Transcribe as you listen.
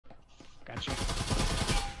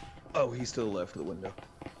Oh, he's to the left of the window.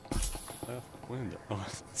 Window. Oh,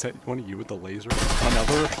 is that one of you with the laser?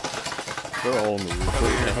 Another? They're all on the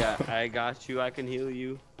roof. Yeah, I got you. I can heal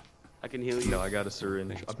you. I can heal you. No, I got a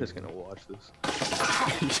syringe. I'm just gonna watch this.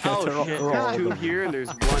 Oh shit! Two here and there's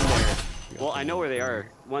one there. Well, I know where they are.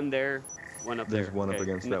 One there, one up there. There's one up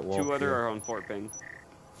against that wall. Two other are on Fort Ping.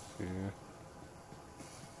 Yeah.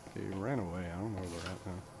 They ran away. I don't know where they're at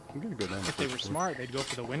now. I'm gonna go down. If they were smart, they'd go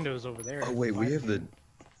for the windows over there. Oh wait, we have the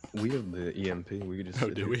EMP. We could just. Oh,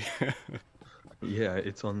 sit do here. we? Yeah,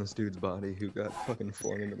 it's on this dude's body who got fucking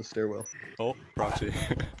flung into the stairwell. Oh, proxy.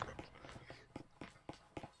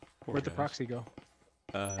 Poor Where'd the guys. proxy go?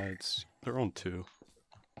 They're on 2.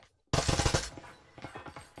 What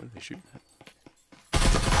are they shooting at?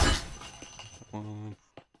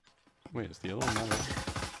 Wait, is the other one not on?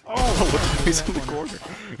 Oh, Look, he's in the corner.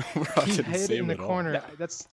 I He's didn't head see in him the at all. corner. That's